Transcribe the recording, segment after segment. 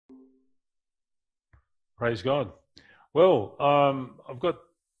Praise God. Well, I've got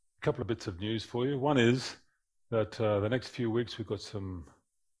a couple of bits of news for you. One is that the next few weeks we've got some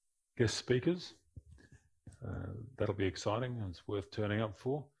guest speakers. That'll be exciting and it's worth turning up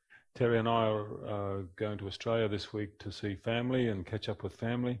for. Terri and I are going to Australia this week to see family and catch up with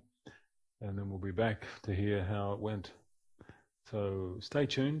family, and then we'll be back to hear how it went. So stay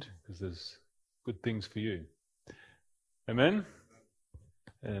tuned because there's good things for you. Amen?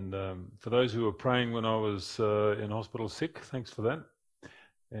 And for those who were praying when I was in hospital sick, thanks for that.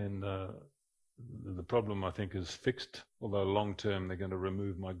 And the problem, I think, is fixed, although long term they're going to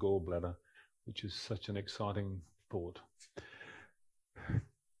remove my gallbladder, which is such an exciting thought.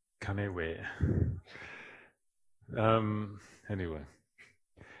 Anyway,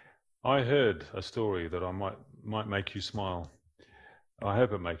 I heard a story that I might make you smile. I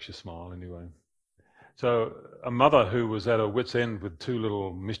hope it makes you smile anyway. So a mother who was at her wit's end with two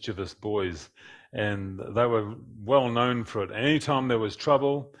little mischievous boys, and they were well known for it. Anytime there was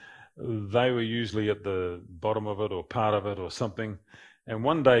trouble, they were usually at the bottom of it or part of it or something. And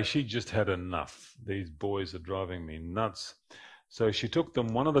one day she just had enough. These boys are driving me nuts. So she took them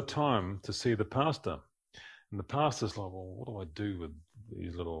one at a time to see the pastor. And the pastor's like, well, what do I do with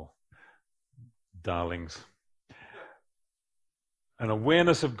these little darlings? An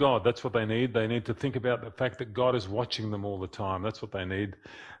awareness of God, that's what they need. They need to think about the fact that God is watching them all the time. That's what they need.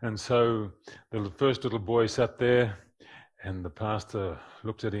 And so the first little boy sat there, and the pastor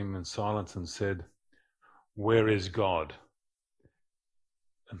looked at him in silence and said, "Where is God?"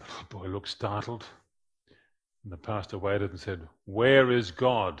 And the little boy looked startled. And the pastor waited and said, "Where is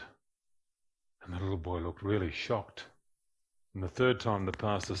God?" And the little boy looked really shocked. And the third time the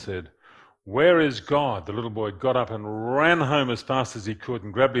pastor said, "Where is God?" The little boy got up and ran home as fast as he could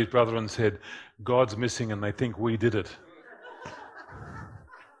and grabbed his brother and said, "God's missing and they think we did it."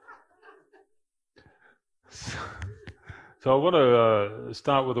 So I want to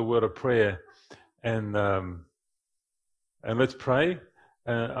start with a word of prayer, and let's pray.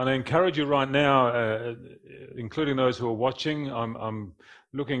 And I encourage you right now, including those who are watching, I'm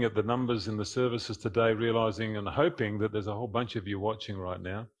looking at the numbers in the services today, realizing and hoping that there's a whole bunch of you watching right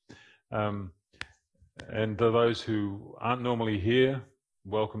now. And to those who aren't normally here,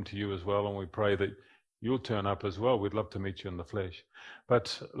 welcome to you as well, and we pray that you'll turn up as well. We'd love to meet you in the flesh.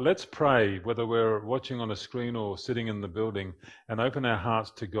 But let's pray, whether we're watching on a screen or sitting in the building, and open our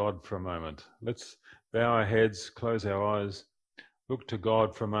hearts to God for a moment. Let's bow our heads, close our eyes, look to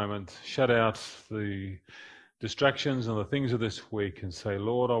God for a moment, shut out the distractions and the things of this week and say,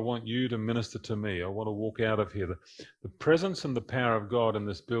 "Lord, I want you to minister to me. I want to walk out of here." The presence and the power of God in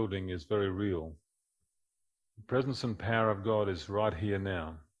this building is very real. The presence and power of God is right here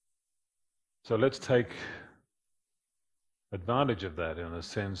now. So let's take advantage of that in a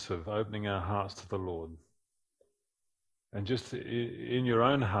sense of opening our hearts to the Lord. And just in your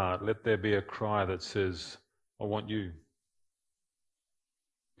own heart, let there be a cry that says, "I want you.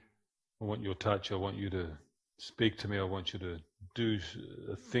 I want your touch. I want you to speak to me. I want you to do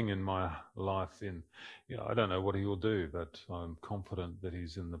a thing in my life." I don't know what he will do, but I'm confident that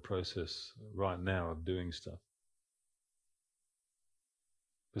he's in the process right now of doing stuff.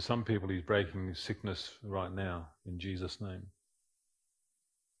 For some people, he's breaking sickness right now in Jesus' name.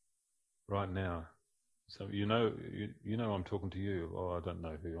 Right now. So you know I'm talking to you. Oh, I don't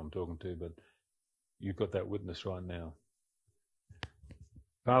know who I'm talking to, but you've got that witness right now.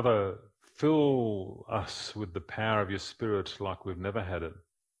 Father, fill us with the power of your Spirit like we've never had it.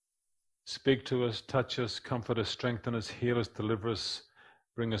 Speak to us, touch us, comfort us, strengthen us, heal us, deliver us,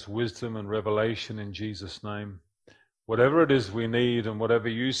 bring us wisdom and revelation in Jesus' name. Whatever it is we need and whatever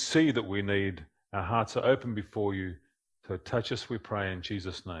you see that we need, our hearts are open before you. So touch us, we pray, in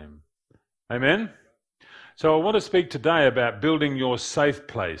Jesus' name. Amen? So I want to speak today about building your safe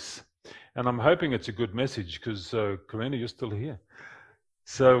place. And I'm hoping it's a good message because, Karina, you're still here.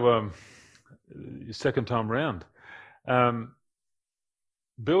 So, your second time round.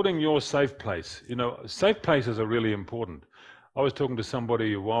 Building your safe place. Safe places are really important. I was talking to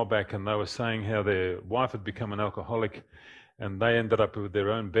somebody a while back and they were saying how their wife had become an alcoholic and they ended up with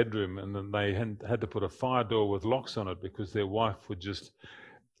their own bedroom, and then they had to put a fire door with locks on it because their wife would just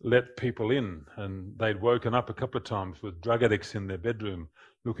let people in, and they'd woken up a couple of times with drug addicts in their bedroom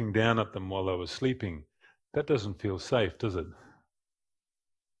looking down at them while they were sleeping. That doesn't feel safe, does it?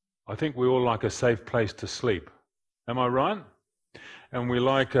 I think we all like a safe place to sleep. Am I right? And we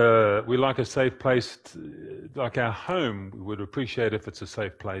like a safe place, like our home. We would appreciate if it's a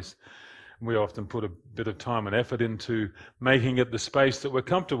safe place. We often put a bit of time and effort into making it the space that we're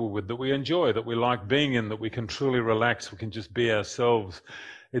comfortable with, that we enjoy, that we like being in, that we can truly relax, we can just be ourselves.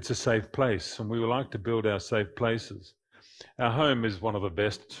 it's a safe place, and we would like to build our safe places. Our home is one of the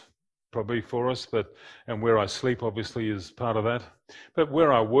best probably for us, and where I sleep obviously is part of that. But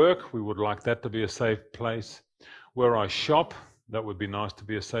where I work, we would like that to be a safe place. Where I shop, that would be nice to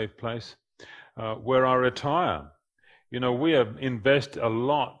be a safe place. Where I retire, we invest a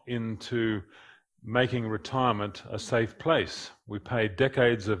lot into making retirement a safe place. We pay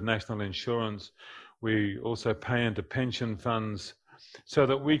decades of national insurance. We also pay into pension funds so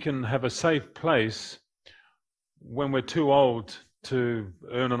that we can have a safe place when we're too old to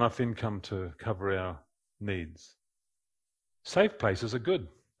earn enough income to cover our needs. Safe places are good,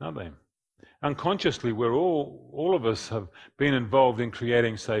 aren't they? Unconsciously, we're all of us have been involved in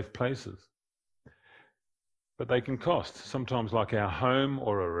creating safe places. But they can cost. Sometimes, like our home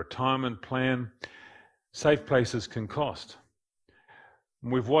or a retirement plan, safe places can cost.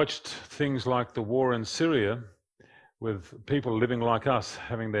 We've watched things like the war in Syria, with people living like us,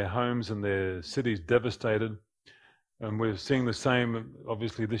 having their homes and their cities devastated. And we're seeing the same,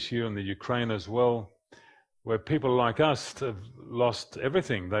 obviously, this year in the Ukraine as well, where people like us have lost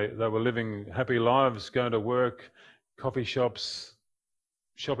everything. They were living happy lives, going to work, coffee shops,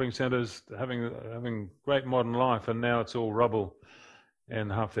 shopping centres, having great modern life, and now it's all rubble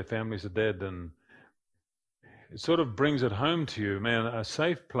and half their families are dead. And it sort of brings it home to you, man, a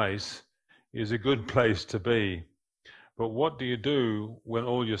safe place is a good place to be. But what do you do when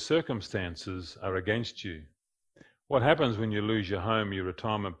all your circumstances are against you? What happens when you lose your home, your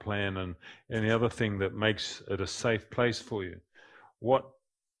retirement plan, and any other thing that makes it a safe place for you? What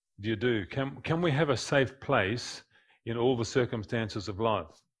do you do? Can we have a safe place in all the circumstances of life?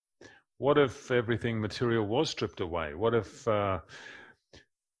 What if everything material was stripped away? What if we're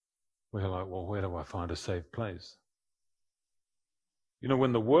like, well, where do I find a safe place?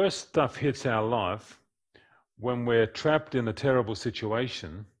 When the worst stuff hits our life, when we're trapped in a terrible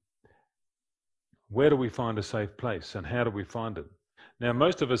situation, where do we find a safe place, and how do we find it? Now,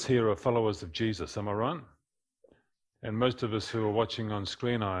 most of us here are followers of Jesus, am I right? And most of us who are watching on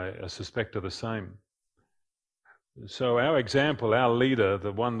screen, I suspect, are the same. So our example, our leader,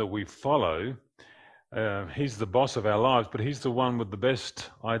 the one that we follow, he's the boss of our lives, but he's the one with the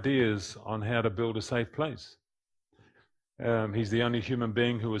best ideas on how to build a safe place. He's the only human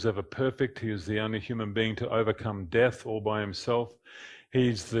being who was ever perfect. He is the only human being to overcome death all by himself.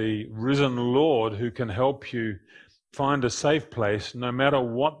 He's the risen Lord who can help you find a safe place no matter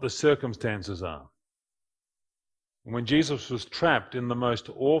what the circumstances are. When Jesus was trapped in the most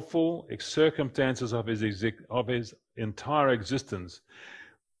awful circumstances of his entire existence,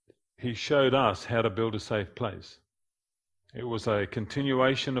 he showed us how to build a safe place. It was a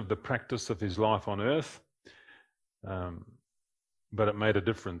continuation of the practice of his life on earth, but it made a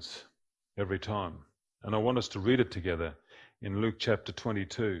difference every time. And I want us to read it together in Luke chapter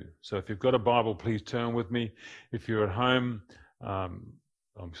 22. So if you've got a Bible, please turn with me. If you're at home,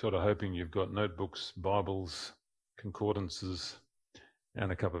 I'm sort of hoping you've got notebooks, Bibles, concordances,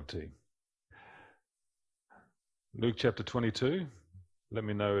 and a cup of tea. Luke chapter 22. Let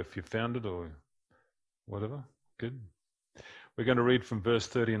me know if you found it or whatever. Good. We're going to read from verse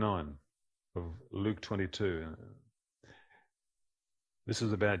 39 of Luke 22. This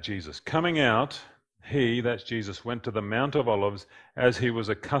is about Jesus. Coming out, he, that's Jesus, went to the Mount of Olives as he was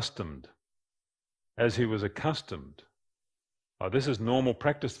accustomed. As he was accustomed. Oh, this is normal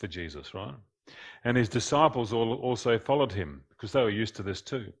practice for Jesus, right? And his disciples also followed him, because they were used to this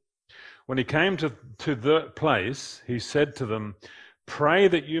too. When he came to the place, he said to them, "Pray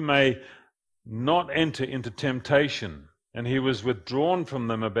that you may not enter into temptation." And he was withdrawn from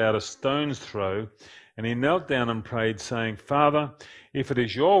them about a stone's throw, and he knelt down and prayed, saying, "Father, if it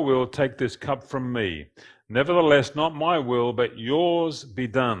is your will, take this cup from me. Nevertheless, not my will, but yours be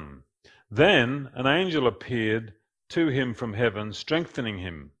done." Then an angel appeared to him from heaven, strengthening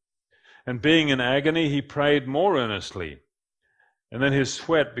him. And being in agony, he prayed more earnestly. And then his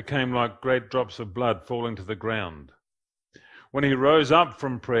sweat became like great drops of blood falling to the ground. When he rose up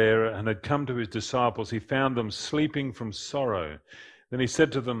from prayer and had come to his disciples, he found them sleeping from sorrow. Then he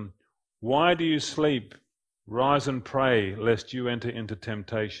said to them, "Why do you sleep? Rise and pray, lest you enter into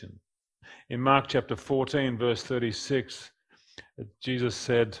temptation." In Mark chapter 14, verse 36, Jesus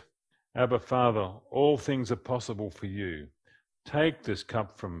said, "Abba, Father, all things are possible for you. Take this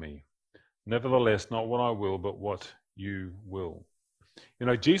cup from me. Nevertheless, not what I will, but what you will."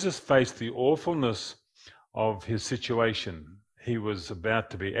 Jesus faced the awfulness of his situation. He was about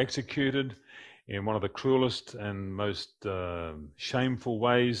to be executed in one of the cruelest and most shameful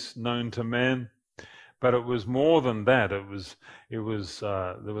ways known to man. But it was more than that. There was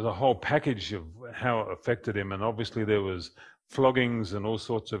a whole package of how it affected him, and obviously there was floggings and all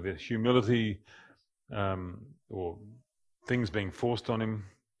sorts of humility or things being forced on him.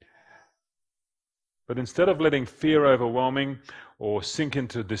 But instead of letting fear overwhelm him or sink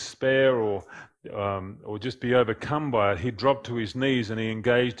into despair or just be overcome by it, he dropped to his knees and he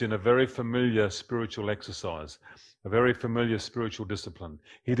engaged in a very familiar spiritual exercise, a very familiar spiritual discipline.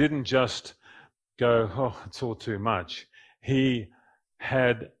 He didn't just go, oh, it's all too much. He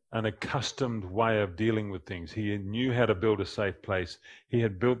had an accustomed way of dealing with things. He knew how to build a safe place. He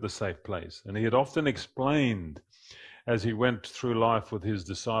had built the safe place. And he had often explained, as he went through life with his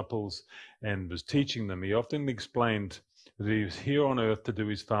disciples and was teaching them, he often explained that he was here on earth to do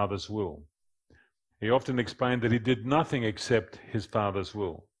his Father's will. He often explained that he did nothing except his Father's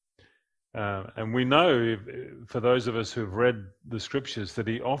will. And we know, for those of us who've read the scriptures, that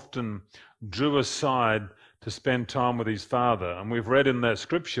he often drew aside to spend time with his Father. And we've read in that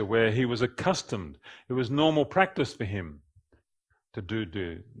scripture where he was accustomed. It was normal practice for him to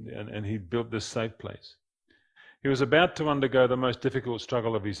do. And he built this safe place. He was about to undergo the most difficult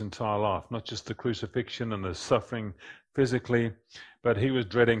struggle of his entire life, not just the crucifixion and the suffering physically, but he was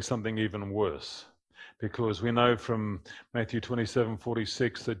dreading something even worse. Because we know from Matthew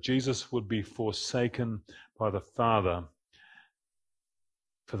 27:46 that Jesus would be forsaken by the Father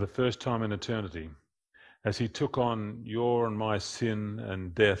for the first time in eternity, as he took on your and my sin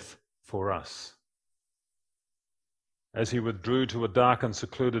and death for us. As he withdrew to a dark and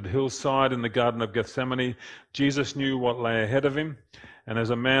secluded hillside in the Garden of Gethsemane, Jesus knew what lay ahead of him, and as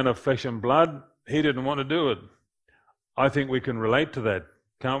a man of flesh and blood, he didn't want to do it. I think we can relate to that,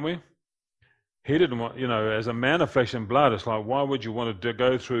 can't we? He didn't want, as a man of flesh and blood, it's like, why would you want to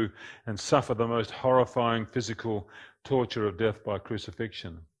go through and suffer the most horrifying physical torture of death by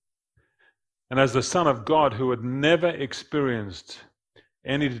crucifixion? And as the Son of God, who had never experienced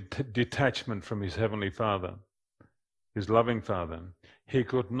any detachment from his Heavenly Father, his loving Father, he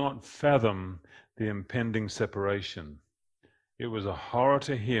could not fathom the impending separation. It was a horror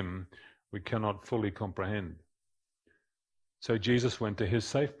to him we cannot fully comprehend. So Jesus went to his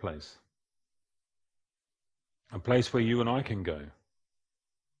safe place, a place where you and I can go.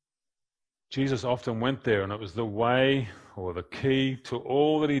 Jesus often went there, and it was the way or the key to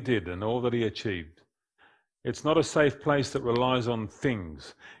all that he did and all that he achieved. It's not a safe place that relies on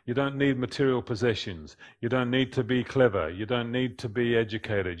things. You don't need material possessions. You don't need to be clever. You don't need to be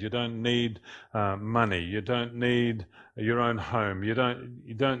educated. You don't need money. You don't need your own home. You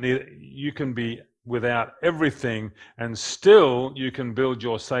don't need. You can be without everything, and still you can build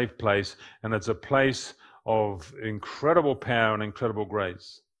your safe place, and it's a place of incredible power and incredible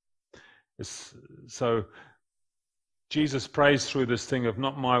grace. So Jesus prays through this thing of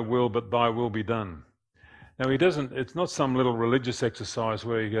not my will, but thy will be done. Now he doesn't, it's not some little religious exercise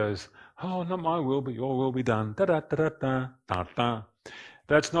where he goes, oh, not my will, but your will be done. Da, da, da, da, da, da, da.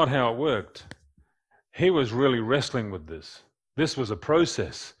 That's not how it worked. He was really wrestling with this. This was a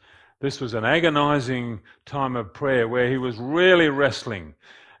process. This was an agonizing time of prayer where he was really wrestling.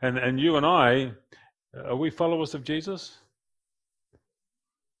 And you and I, are we followers of Jesus?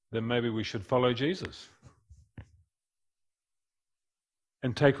 Then maybe we should follow Jesus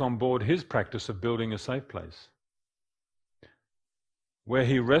and take on board his practice of building a safe place, where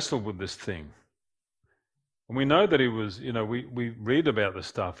he wrestled with this thing. And we know that he was, we read about this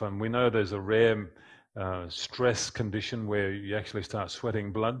stuff, and we know there's a rare stress condition where you actually start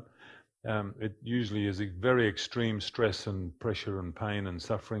sweating blood. It usually is a very extreme stress and pressure and pain and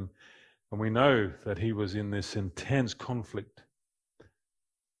suffering. And we know that he was in this intense conflict.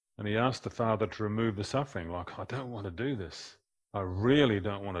 And he asked the Father to remove the suffering, like, I don't want to do this. I really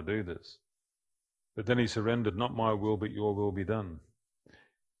don't want to do this. But then he surrendered, not my will, but your will be done.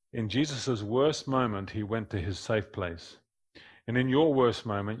 In Jesus' worst moment, he went to his safe place. And in your worst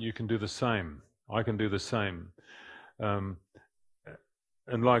moment, you can do the same. I can do the same. And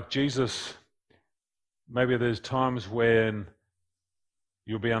like Jesus, maybe there's times when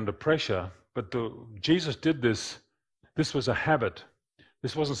you'll be under pressure, but Jesus did this. This was a habit.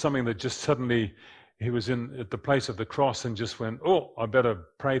 This wasn't something that just suddenly he was at the place of the cross and just went, oh, I better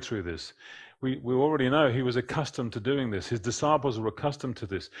pray through this. We already know he was accustomed to doing this. His disciples were accustomed to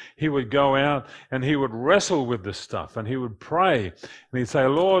this. He would go out and he would wrestle with this stuff, and he would pray. And he'd say,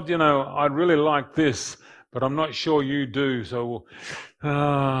 Lord, I'd really like this, but I'm not sure you do. So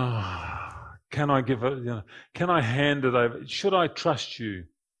can I give it, can I hand it over? Should I trust you?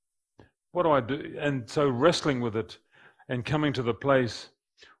 What do I do? And so wrestling with it and coming to the place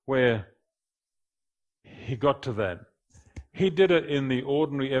where he got to that. He did it in the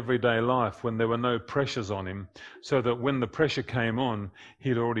ordinary everyday life when there were no pressures on him, so that when the pressure came on,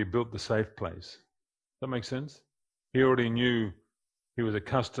 he'd already built the safe place. That make sense? He already knew, he was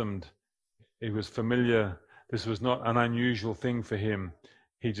accustomed, he was familiar. This was not an unusual thing for him.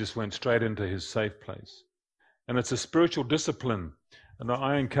 He just went straight into his safe place. And it's a spiritual discipline. And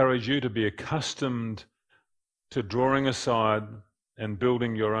I encourage you to be accustomed to drawing aside and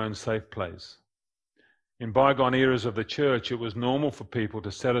building your own safe place. In bygone eras of the church, it was normal for people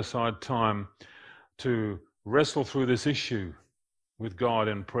to set aside time to wrestle through this issue with God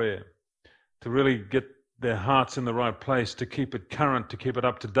in prayer, to really get their hearts in the right place, to keep it current, to keep it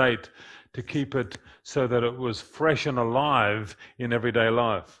up to date, to keep it so that it was fresh and alive in everyday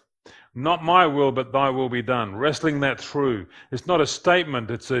life. Not my will, but thy will be done. Wrestling that through. It's not a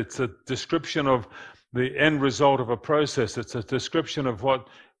statement, it's a description of the end result of a process. It's a description of what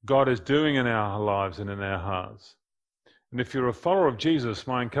God is doing in our lives and in our hearts. And if you're a follower of Jesus,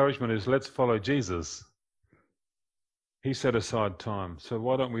 my encouragement is let's follow Jesus. He set aside time, so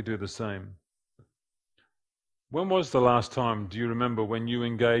why don't we do the same? When was the last time, do you remember, when you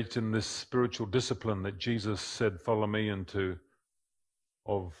engaged in this spiritual discipline that Jesus said, follow me into,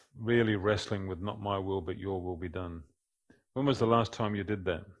 of really wrestling with not my will but your will be done? When was the last time you did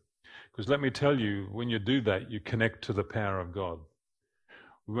that? Because let me tell you, when you do that, you connect to the power of God.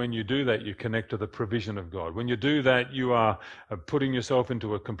 When you do that, you connect to the provision of God. When you do that, you are putting yourself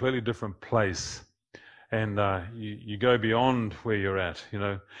into a completely different place. And you go beyond where you're at. You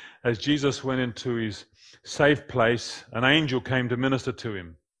know, as Jesus went into his safe place, an angel came to minister to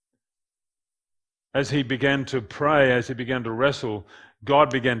him. As he began to pray, as he began to wrestle, God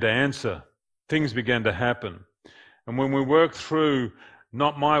began to answer. Things began to happen. And when we work through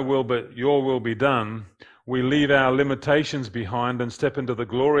not my will but your will be done, we leave our limitations behind and step into the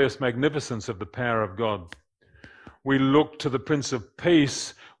glorious magnificence of the power of God. We look to the Prince of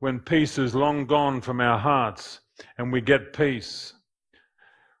Peace when peace is long gone from our hearts, and we get peace.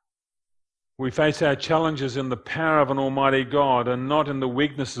 We face our challenges in the power of an almighty God and not in the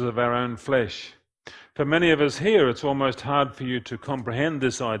weaknesses of our own flesh. For many of us here, it's almost hard for you to comprehend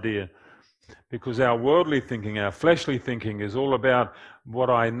this idea, because our worldly thinking, our fleshly thinking is all about what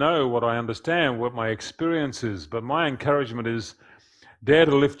I know, what I understand, what my experience is. But my encouragement is, dare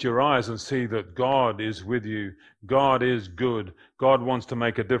to lift your eyes and see that God is with you. God is good. God wants to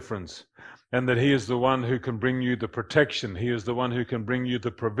make a difference. And that he is the one who can bring you the protection. He is the one who can bring you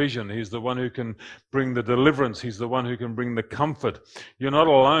the provision. He's the one who can bring the deliverance. He's the one who can bring the comfort. You're not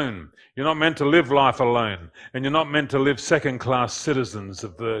alone. You're not meant to live life alone. And you're not meant to live second-class citizens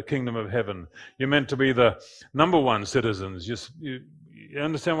of the kingdom of heaven. You're meant to be the number one citizens. You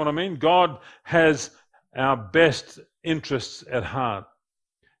understand what I mean? God has our best interests at heart.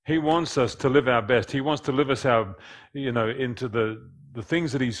 He wants us to live our best. He wants to live us into the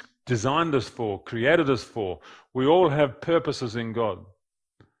things that he's designed us for, created us for. We all have purposes in God.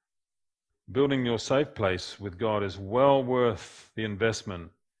 Building your safe place with God is well worth the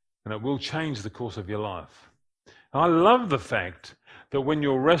investment, and it will change the course of your life. I love the fact that when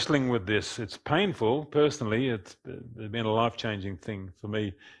you're wrestling with this, it's painful. Personally, it's been a life-changing thing for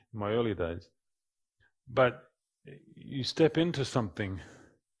me in my early days. But you step into something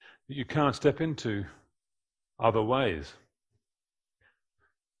that you can't step into other ways.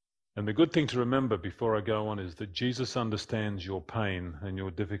 And the good thing to remember before I go on is that Jesus understands your pain and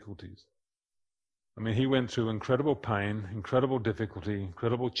your difficulties. I mean, he went through incredible pain, incredible difficulty,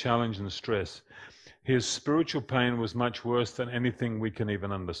 incredible challenge and stress. His spiritual pain was much worse than anything we can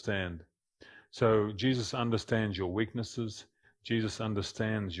even understand. So Jesus understands your weaknesses. Jesus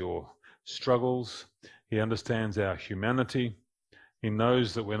understands your struggles. He understands our humanity. He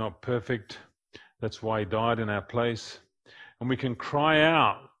knows that we're not perfect. That's why he died in our place. And we can cry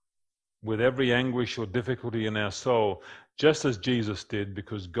out with every anguish or difficulty in our soul, just as Jesus did,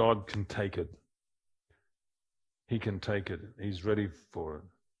 because God can take it. He can take it. He's ready for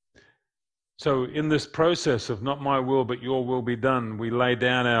it. So in this process of not my will but your will be done, we lay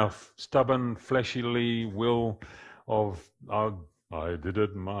down our stubborn, fleshly will of, I did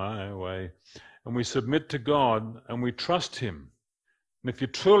it my way. And we submit to God and we trust him. And if you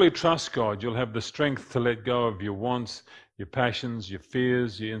truly trust God, you'll have the strength to let go of your wants, your passions, your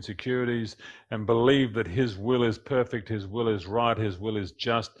fears, your insecurities, and believe that his will is perfect, his will is right, his will is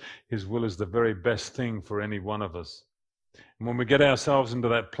just, his will is the very best thing for any one of us. And when we get ourselves into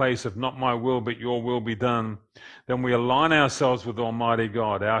that place of not my will but your will be done, then we align ourselves with Almighty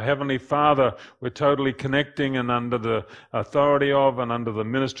God. Our Heavenly Father, we're totally connecting and under the authority of and under the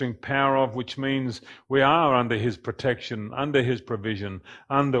ministering power of, which means we are under his protection, under his provision,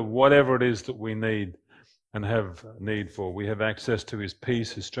 under whatever it is that we need and have need for. We have access to his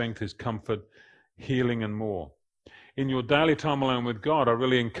peace, his strength, his comfort, healing and more. In your daily time alone with God, I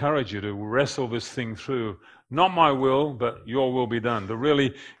really encourage you to wrestle this thing through, Not my will, but your will be done. To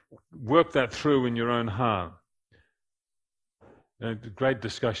really work that through in your own heart. A great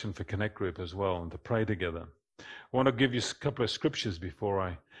discussion for Connect Group as well, and to pray together. I want to give you a couple of scriptures before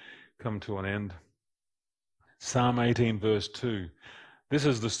I come to an end. Psalm 18 verse 2. This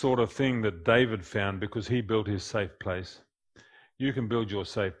is the sort of thing that David found because he built his safe place. You can build your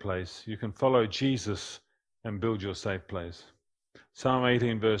safe place. You can follow Jesus and build your safe place. Psalm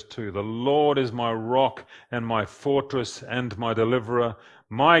 18 verse 2. The Lord is my rock and my fortress and my deliverer,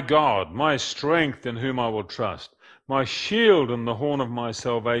 my God, my strength in whom I will trust, my shield and the horn of my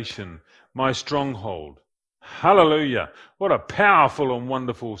salvation, my stronghold. Hallelujah. What a powerful and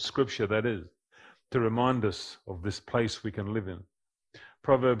wonderful scripture that is, to remind us of this place we can live in.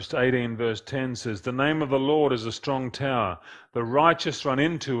 Proverbs 18 verse 10 says, the name of the Lord is a strong tower. The righteous run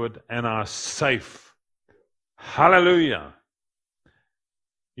into it and are safe. Hallelujah.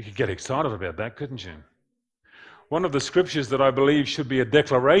 You could get excited about that, couldn't you? One of the scriptures that I believe should be a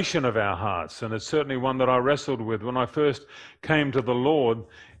declaration of our hearts, and it's certainly one that I wrestled with when I first came to the Lord.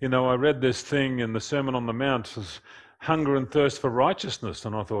 You know, I read this thing in the Sermon on the Mount, hunger and thirst for righteousness,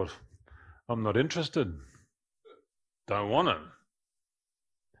 and I thought, I'm not interested. Don't want it.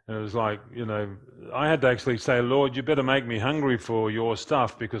 And it was like, you know, I had to actually say, Lord, you better make me hungry for your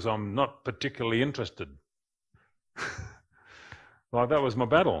stuff because I'm not particularly interested. Like that was my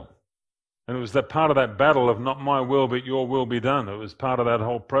battle. And it was that part of that battle of not my will but your will be done. It was part of that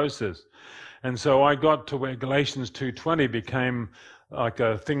whole process. And so I got to where Galatians 2:20 became like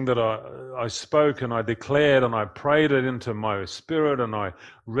a thing that I spoke and I declared and I prayed it into my spirit and I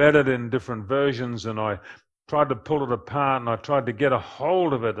read it in different versions and I tried to pull it apart and I tried to get a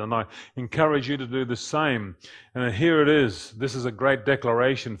hold of it, and I encourage you to do the same. And here it is. This is a great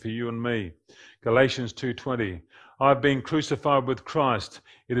declaration for you and me. Galatians 2:20. I've been crucified with Christ.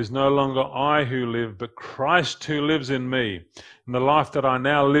 It is no longer I who live, but Christ who lives in me. In the life that I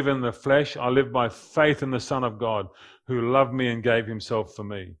now live in the flesh, I live by faith in the Son of God, who loved me and gave himself for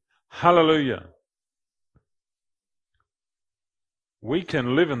me. Hallelujah. We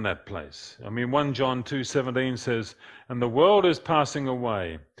can live in that place. I mean, 1 John 2:17 says, and the world is passing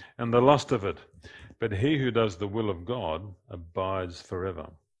away, and the lust of it, but he who does the will of God abides forever.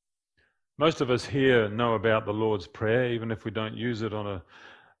 Most of us here know about the Lord's Prayer, even if we don't use it on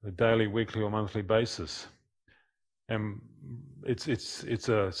a daily, weekly or monthly basis. And it's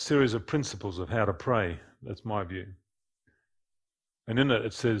a series of principles of how to pray. That's my view. And in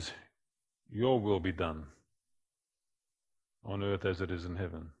it says, your will be done on earth as it is in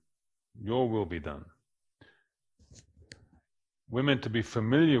heaven. Your will be done. We're meant to be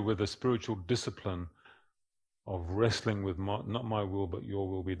familiar with the spiritual discipline of wrestling with not my will, but your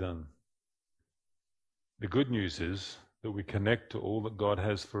will be done. The good news is that we connect to all that God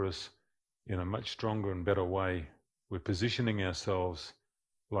has for us in a much stronger and better way. We're positioning ourselves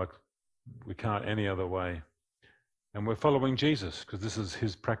like we can't any other way. And we're following Jesus because this is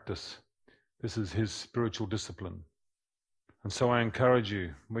his practice. This is his spiritual discipline. And so I encourage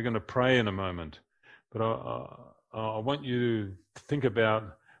you, we're going to pray in a moment, but I want you to think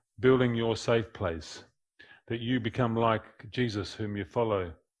about building your safe place, that you become like Jesus whom you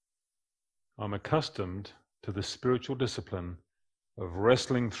follow. I'm accustomed to the spiritual discipline of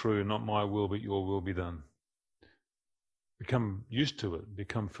wrestling through not my will but your will be done. Become used to it,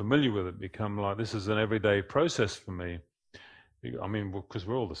 become familiar with it, become like this is an everyday process for me. I mean, because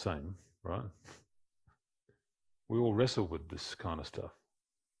we're all the same, right? We all wrestle with this kind of stuff.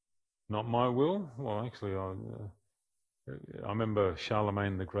 Not my will? Well, actually, I remember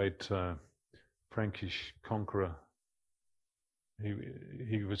Charlemagne, the great Frankish conqueror.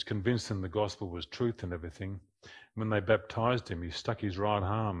 He was convinced in the gospel was truth and everything. When they baptized him, he stuck his right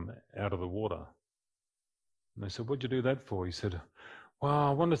arm out of the water. And they said, what'd you do that for? He said, well,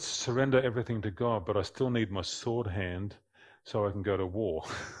 I wanted to surrender everything to God, but I still need my sword hand so I can go to war.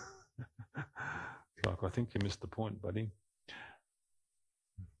 Like, I think you missed the point, buddy.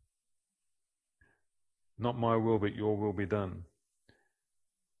 Not my will, but your will be done.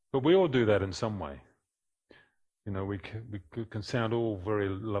 But we all do that in some way. You know, we can sound all very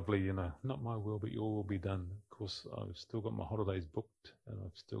lovely, you know, not my will, but your will be done. Of course, I've still got my holidays booked, and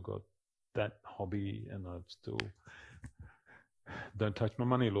I've still got that hobby, and I've still... Don't touch my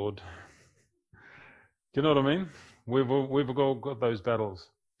money, Lord. Do you know what I mean? We've all got those battles.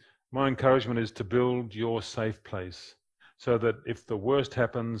 My encouragement is to build your safe place so that if the worst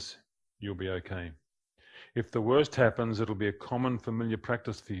happens, you'll be okay. If the worst happens, it'll be a common, familiar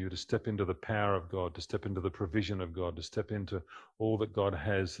practice for you to step into the power of God, to step into the provision of God, to step into all that God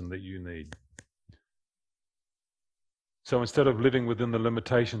has and that you need. So instead of living within the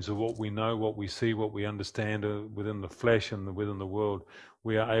limitations of what we know, what we see, what we understand within the flesh and within the world,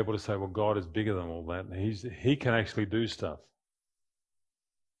 we are able to say, well, God is bigger than all that. He can actually do stuff.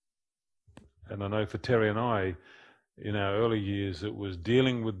 And I know for Terri and I, in our early years, it was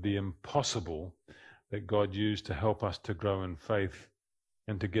dealing with the impossible that God used to help us to grow in faith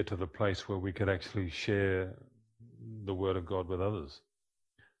and to get to the place where we could actually share the Word of God with others.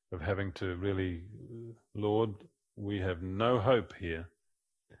 Of having to really, Lord, we have no hope here,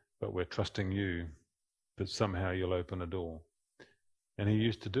 but we're trusting you that somehow you'll open a door. And he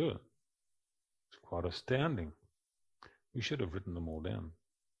used to do it. It's quite astounding. We should have written them all down.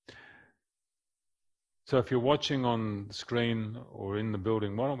 So if you're watching on the screen or in the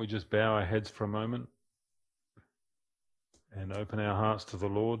building, why don't we just bow our heads for a moment and open our hearts to the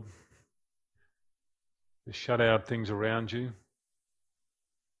Lord. Just shut out things around you.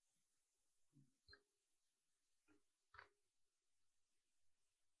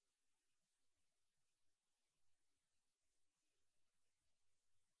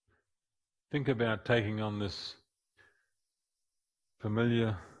 Think about taking on this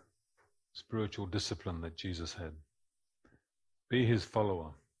familiar spiritual discipline that Jesus had. Be his follower.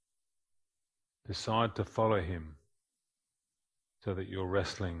 Decide to follow him so that you're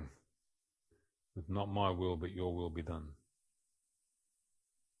wrestling with not my will but your will be done.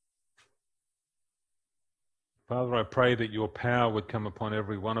 Father, I pray that your power would come upon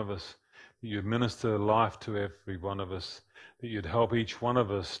every one of us, that you'd minister life to every one of us, that you'd help each one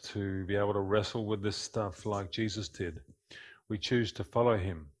of us to be able to wrestle with this stuff like Jesus did. We choose to follow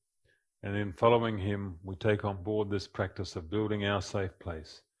him, and in following him we take on board this practice of building our safe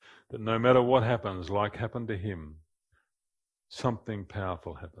place, that no matter what happens, like happened to him, something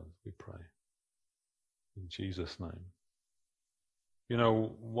powerful happens, we pray. In Jesus' name. You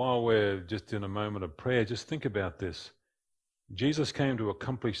know, while we're just in a moment of prayer, just think about this. Jesus came to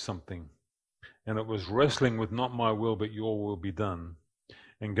accomplish something, and it was wrestling with not my will but your will be done,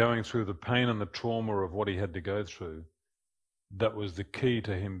 and going through the pain and the trauma of what he had to go through. That was the key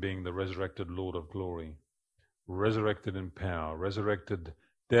to him being the resurrected Lord of glory, resurrected in power, resurrected.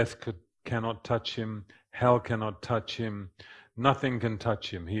 Death cannot touch him, hell cannot touch him, nothing can touch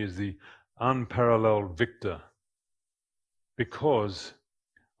him. He is the unparalleled victor because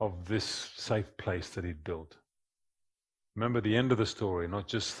of this safe place that he'd built. Remember the end of the story, not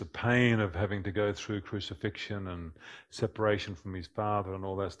just the pain of having to go through crucifixion and separation from his Father and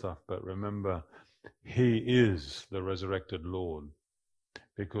all that stuff, but remember, he is the resurrected Lord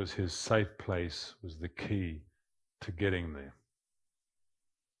because his safe place was the key to getting there.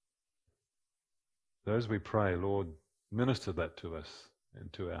 So as we pray, Lord, minister that to us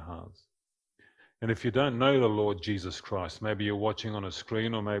and to our hearts. And if you don't know the Lord Jesus Christ, maybe you're watching on a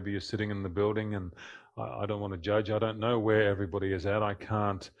screen or maybe you're sitting in the building, and I don't want to judge. I don't know where everybody is at. I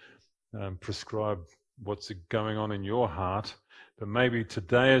can't prescribe what's going on in your heart. But maybe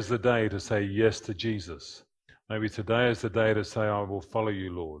today is the day to say yes to Jesus. Maybe today is the day to say, I will follow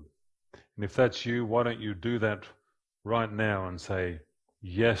you, Lord. And if that's you, why don't you do that right now and say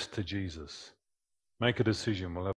yes to Jesus? Make a decision. We'll have